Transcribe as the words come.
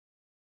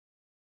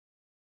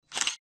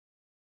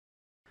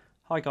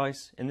Hi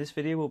guys, in this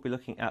video we'll be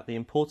looking at the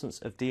importance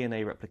of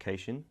DNA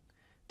replication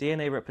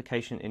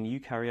in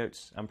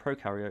eukaryotes and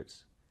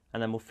prokaryotes,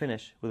 and then we'll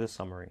finish with a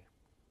summary.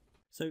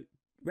 So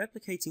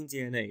replicating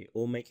DNA,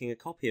 or making a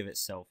copy of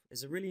itself,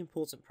 is a really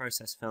important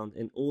process found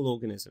in all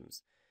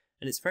organisms,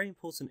 and it's very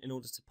important in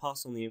order to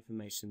pass on the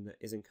information that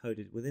is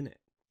encoded within it.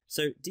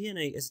 So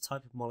DNA is a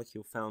type of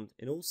molecule found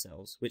in all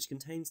cells which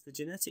contains the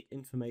genetic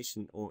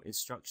information or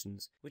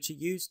instructions which are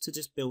used to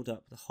just build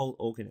up the whole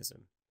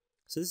organism.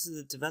 So this is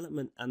the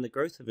development and the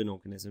growth of an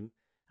organism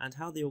and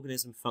how the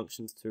organism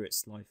functions through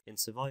its life in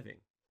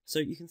surviving. So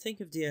you can think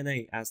of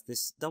DNA as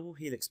this double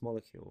helix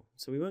molecule.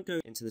 So we won't go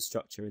into the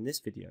structure in this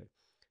video,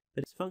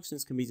 but its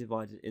functions can be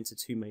divided into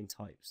two main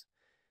types.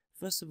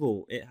 First of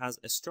all, it has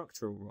a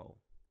structural role,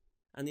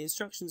 and the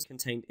instructions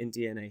contained in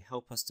DNA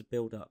help us to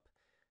build up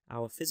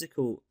our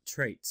physical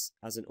traits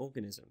as an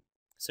organism.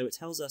 So it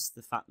tells us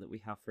the fact that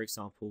we have, for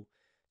example,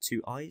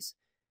 two eyes.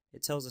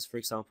 It tells us, for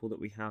example,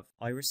 that we have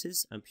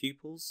irises and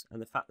pupils,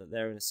 and the fact that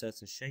they're in a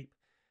certain shape.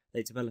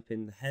 They develop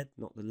in the head,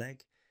 not the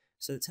leg.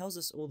 So it tells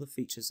us all the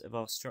features of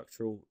our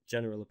structural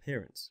general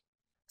appearance.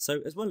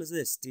 So as well as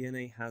this,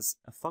 DNA has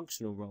a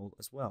functional role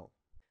as well.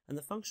 And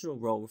the functional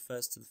role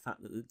refers to the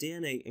fact that the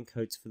DNA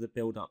encodes for the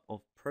build-up of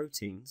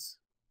proteins,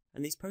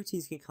 and these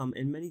proteins can come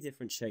in many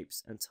different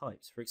shapes and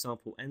types. For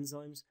example,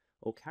 enzymes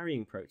or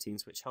carrying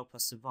proteins which help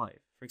us survive.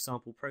 For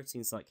example,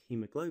 proteins like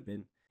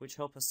hemoglobin, which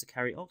help us to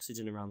carry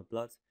oxygen around the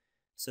blood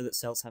so that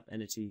cells have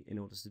energy in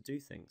order to do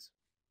things.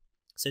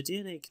 So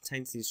DNA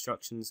contains the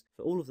instructions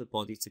for all of the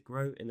body to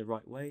grow in the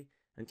right way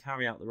and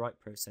carry out the right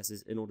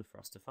processes in order for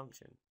us to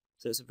function.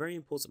 So it's a very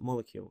important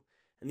molecule,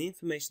 and the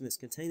information that's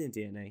contained in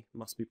DNA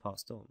must be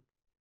passed on.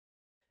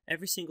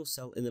 Every single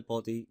cell in the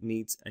body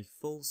needs a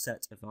full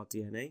set of our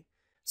DNA,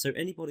 so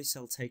any body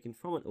cell taken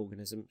from an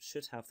organism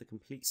should have the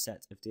complete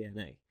set of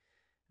DNA,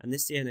 and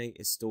this DNA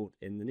is stored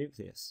in the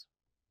nucleus.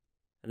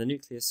 And the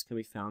nucleus can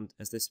be found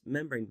as this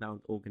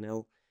membrane-bound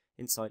organelle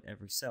inside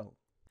every cell.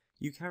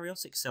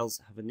 Eukaryotic cells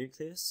have a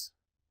nucleus,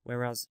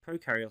 whereas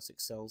prokaryotic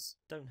cells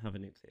don't have a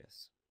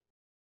nucleus.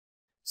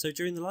 So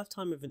during the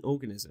lifetime of an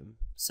organism,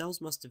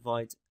 cells must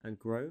divide and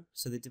grow,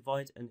 so they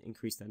divide and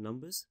increase their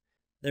numbers.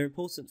 They're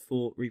important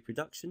for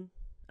reproduction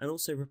and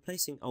also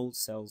replacing old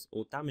cells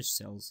or damaged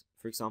cells,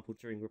 for example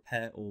during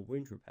repair or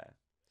wound repair.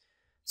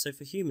 So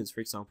for humans,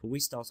 for example, we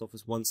start off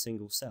as one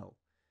single cell,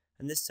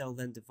 and this cell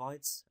then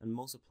divides and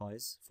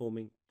multiplies,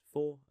 forming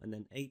 4 and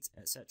then 8,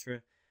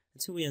 etc.,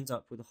 until we end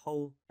up with a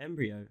whole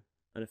embryo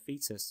and a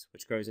fetus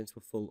which grows into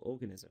a full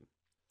organism.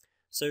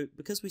 So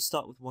because we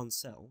start with one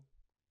cell,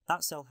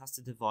 that cell has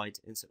to divide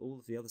into all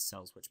of the other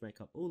cells which make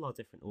up all our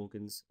different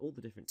organs, all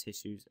the different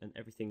tissues and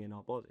everything in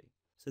our body.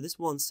 So this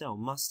one cell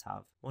must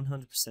have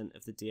 100%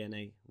 of the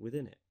DNA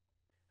within it.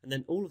 And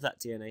then all of that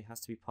DNA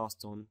has to be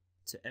passed on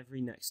to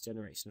every next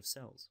generation of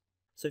cells.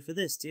 So for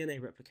this,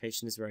 DNA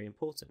replication is very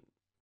important.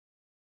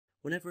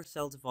 Whenever a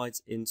cell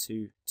divides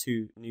into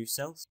two new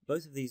cells,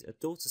 both of these are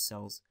daughter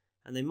cells,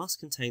 and they must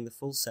contain the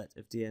full set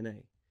of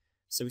DNA.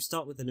 So we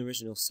start with an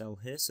original cell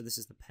here, so this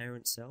is the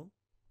parent cell,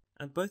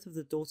 and both of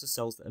the daughter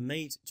cells that are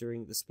made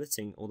during the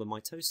splitting or the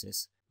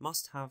mitosis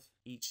must have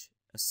each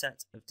a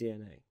set of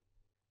DNA.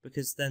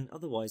 Because then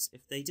otherwise,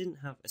 if they didn't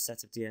have a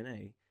set of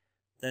DNA,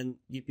 then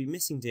you'd be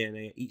missing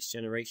DNA at each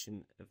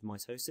generation of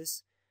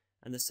mitosis,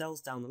 and the cells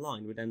down the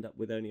line would end up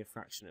with only a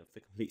fraction of the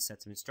complete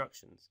set of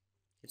instructions.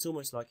 It's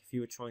almost like if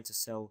you were trying to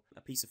sell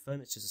a piece of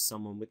furniture to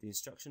someone with the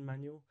instruction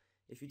manual.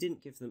 If you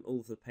didn't give them all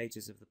of the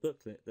pages of the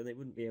booklet, then they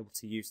wouldn't be able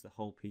to use the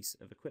whole piece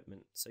of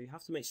equipment. So you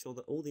have to make sure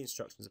that all the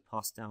instructions are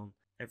passed down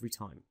every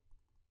time.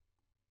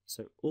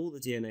 So all the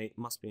DNA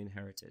must be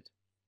inherited.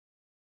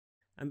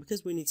 And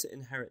because we need to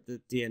inherit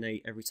the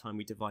DNA every time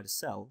we divide a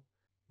cell,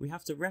 we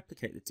have to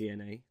replicate the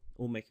DNA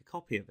or make a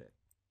copy of it,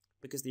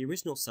 because the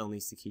original cell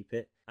needs to keep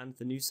it and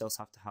the new cells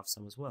have to have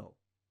some as well.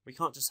 We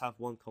can't just have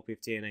one copy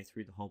of DNA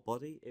through the whole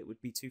body, it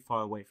would be too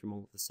far away from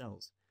all of the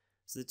cells.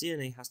 So the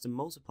DNA has to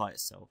multiply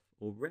itself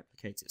or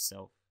replicate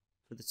itself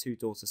for the two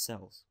daughter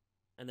cells.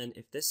 And then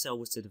if this cell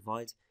was to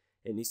divide,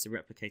 it needs to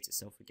replicate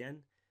itself again,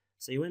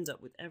 so you end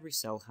up with every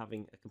cell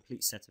having a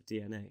complete set of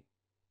DNA.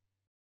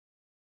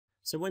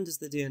 So when does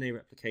the DNA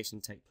replication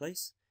take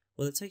place?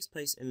 Well, it takes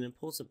place in an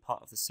important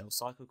part of the cell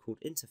cycle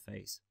called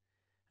interphase,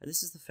 and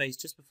this is the phase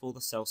just before the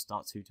cells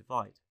start to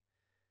divide.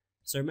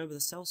 So remember, the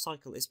cell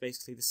cycle is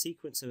basically the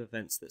sequence of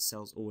events that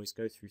cells always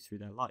go through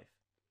their life.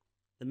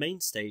 The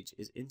main stage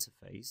is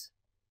interphase,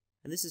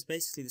 and this is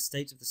basically the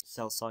stage of the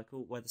cell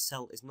cycle where the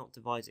cell is not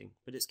dividing,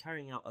 but it's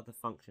carrying out other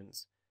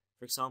functions.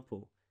 For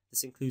example,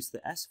 this includes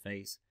the S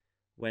phase,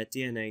 where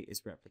DNA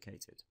is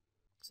replicated.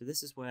 So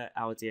this is where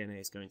our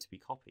DNA is going to be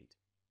copied.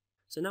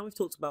 So now we've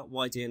talked about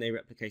why DNA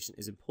replication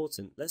is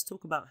important, let's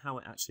talk about how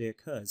it actually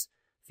occurs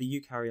for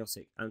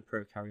eukaryotic and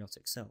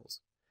prokaryotic cells.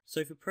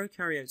 So for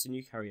prokaryotes and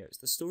eukaryotes,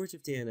 the storage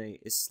of DNA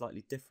is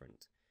slightly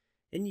different.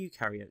 In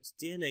eukaryotes,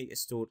 DNA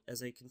is stored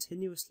as a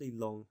continuously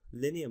long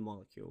linear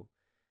molecule,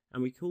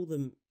 and we call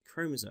them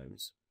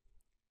chromosomes,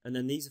 and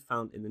then these are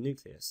found in the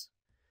nucleus.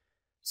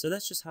 So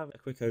let's just have a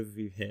quick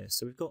overview here.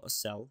 So we've got a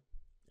cell,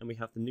 and we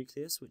have the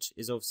nucleus, which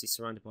is obviously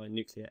surrounded by a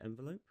nuclear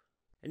envelope.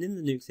 And in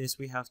the nucleus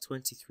we have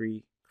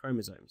 23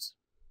 chromosomes.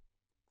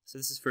 So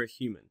this is for a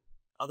human.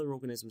 Other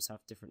organisms have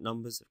different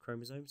numbers of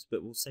chromosomes,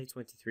 but we'll say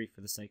 23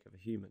 for the sake of a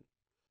human.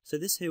 So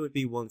this here would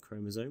be one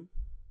chromosome.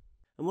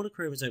 And what a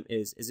chromosome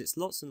is it's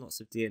lots and lots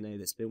of DNA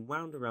that's been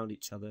wound around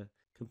each other,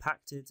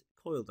 compacted,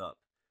 coiled up,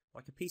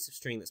 like a piece of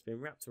string that's been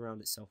wrapped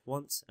around itself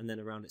once, and then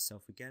around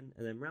itself again,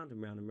 and then round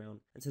and round and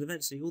round, until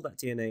eventually all that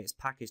DNA is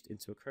packaged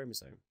into a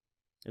chromosome.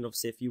 And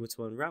obviously if you were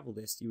to unravel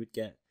this, you would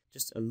get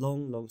just a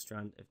long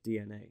strand of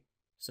DNA.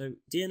 So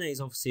DNA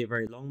is obviously a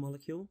very long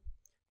molecule.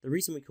 The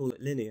reason we call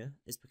it linear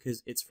is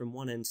because it's from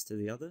one end to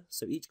the other,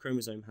 so each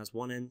chromosome has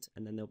one end,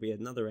 and then there'll be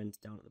another end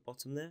down at the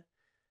bottom there,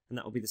 and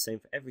that will be the same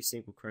for every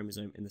single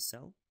chromosome in the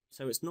cell.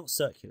 So it's not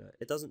circular,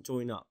 it doesn't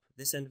join up.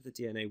 This end of the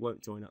DNA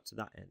won't join up to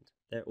that end.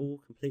 They're all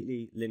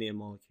completely linear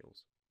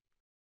molecules.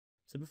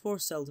 So before a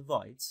cell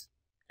divides,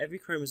 every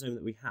chromosome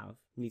that we have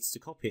needs to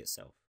copy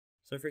itself.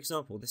 So for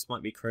example, this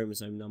might be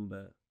chromosome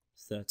number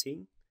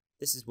 13.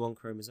 This is one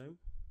chromosome,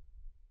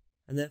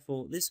 and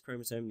therefore this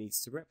chromosome needs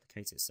to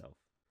replicate itself.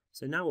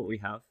 So now what we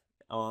have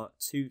are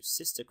two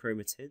sister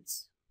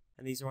chromatids,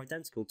 and these are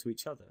identical to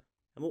each other.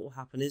 And what will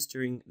happen is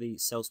during the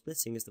cell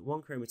splitting is that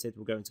one chromatid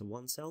will go into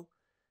one cell,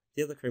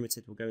 the other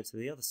chromatid will go into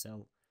the other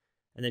cell,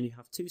 and then you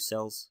have two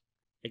cells,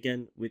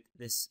 again with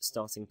this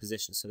starting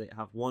position, so they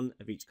have one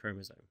of each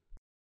chromosome.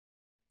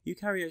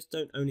 Eukaryotes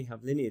don't only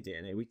have linear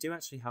DNA, we do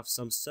actually have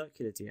some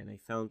circular DNA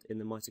found in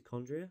the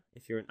mitochondria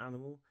if you're an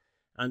animal,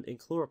 and in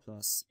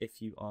chloroplasts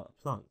if you are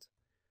a plant.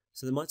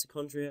 So the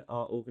mitochondria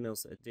are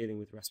organelles that are dealing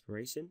with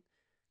respiration,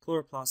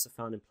 chloroplasts are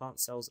found in plant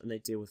cells and they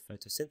deal with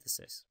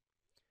photosynthesis.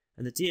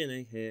 And the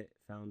DNA here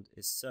found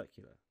is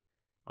circular,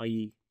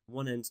 i.e.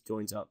 one end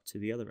joins up to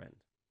the other end.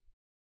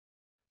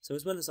 So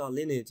as well as our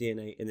linear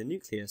DNA in the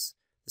nucleus,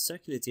 the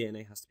circular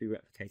DNA has to be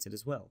replicated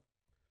as well.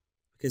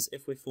 Because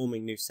if we're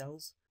forming new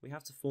cells, we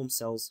have to form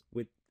cells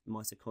with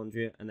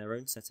mitochondria and their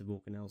own set of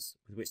organelles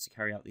with which to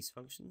carry out these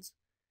functions.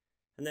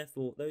 And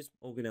therefore those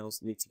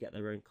organelles need to get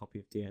their own copy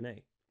of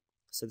DNA.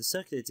 So the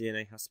circular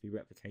DNA has to be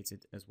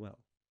replicated as well.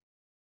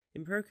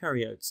 In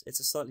prokaryotes, it's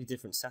a slightly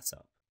different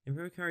setup. In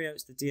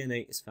prokaryotes, the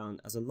DNA is found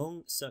as a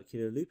long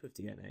circular loop of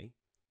DNA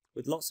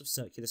with lots of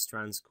circular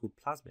strands called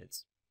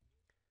plasmids.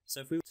 So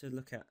if we were to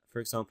look at, for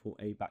example,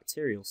 a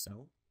bacterial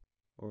cell,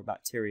 or a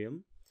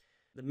bacterium,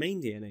 the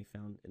main DNA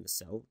found in the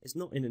cell is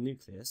not in a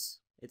nucleus,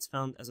 it's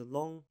found as a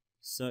long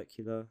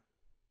circular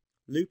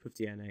loop of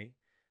DNA,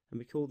 and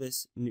we call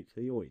this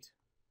nucleoid,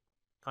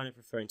 kind of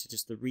referring to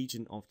just the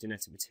region of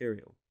genetic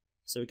material.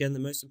 So again, the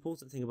most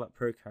important thing about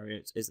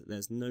prokaryotes is that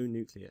there's no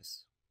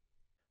nucleus.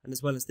 And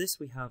as well as this,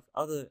 we have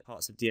other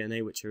parts of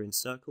DNA which are in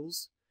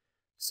circles,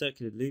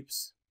 circular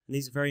loops, and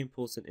these are very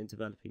important in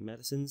developing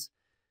medicines.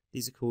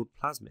 These are called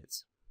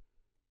plasmids.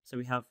 So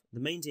we have the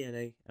main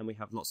DNA and we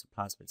have lots of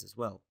plasmids as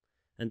well,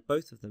 and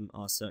both of them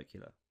are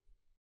circular.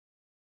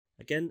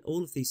 Again,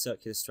 all of these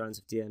circular strands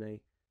of DNA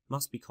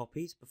must be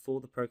copied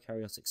before the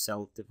prokaryotic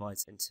cell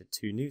divides into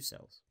two new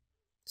cells.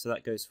 So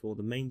that goes for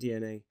the main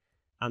DNA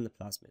and the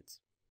plasmids.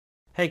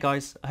 Hey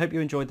guys, I hope you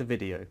enjoyed the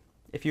video.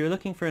 If you are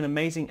looking for an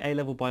amazing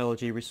A-level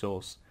biology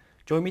resource,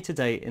 join me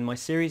today in my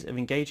series of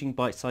engaging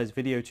bite-sized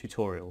video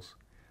tutorials.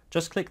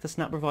 Just click the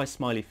SnapRevise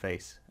smiley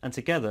face, and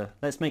together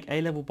let's make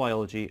A-level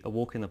biology a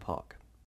walk in the park.